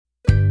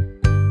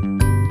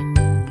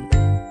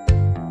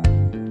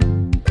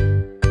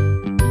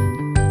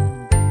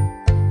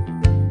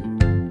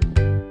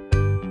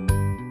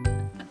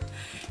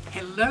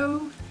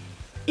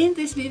In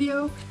this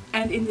video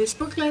and in this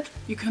booklet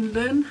you can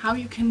learn how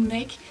you can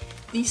make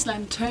these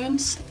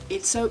lanterns.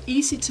 It's so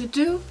easy to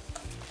do.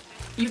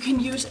 You can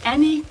use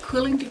any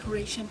quilling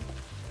decoration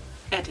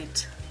at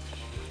it.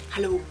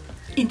 Hallo,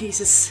 in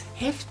dieses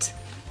Heft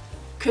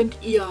könnt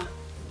ihr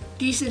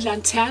diese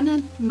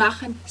Laternen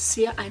machen,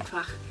 sehr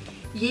einfach.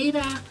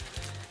 Jeder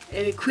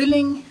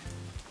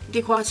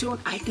Quilling-Dekoration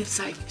eignet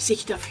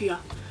sich dafür.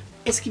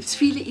 Es gibt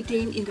viele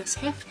Ideen in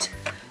das Heft,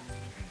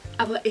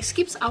 aber es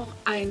gibt auch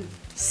ein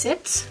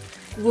Set,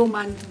 wo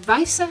man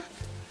weiße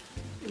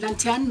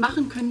Laternen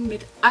machen kann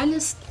mit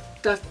alles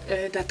da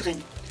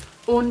drin.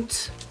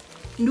 Und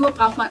nur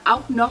braucht man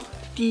auch noch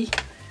die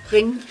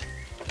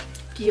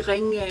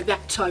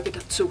ringværktøjer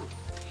dazu.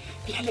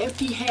 Vi har lavet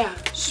de her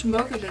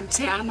smukke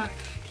lanterner,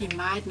 de er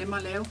meget nemme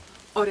at lave.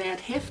 Og der er et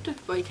hæfte,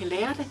 hvor I kan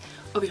lære det,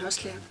 og vi har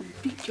også lavet en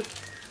video.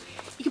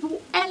 I kan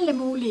bruge alle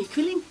mulige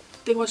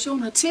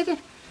quilling-dekorationer til det,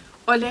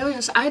 og lave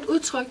jeres eget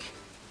udtryk.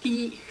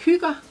 I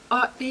hygger,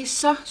 og det er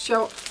så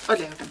sjovt at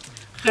lave dem.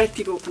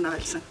 Rigtig god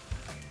fornøjelse.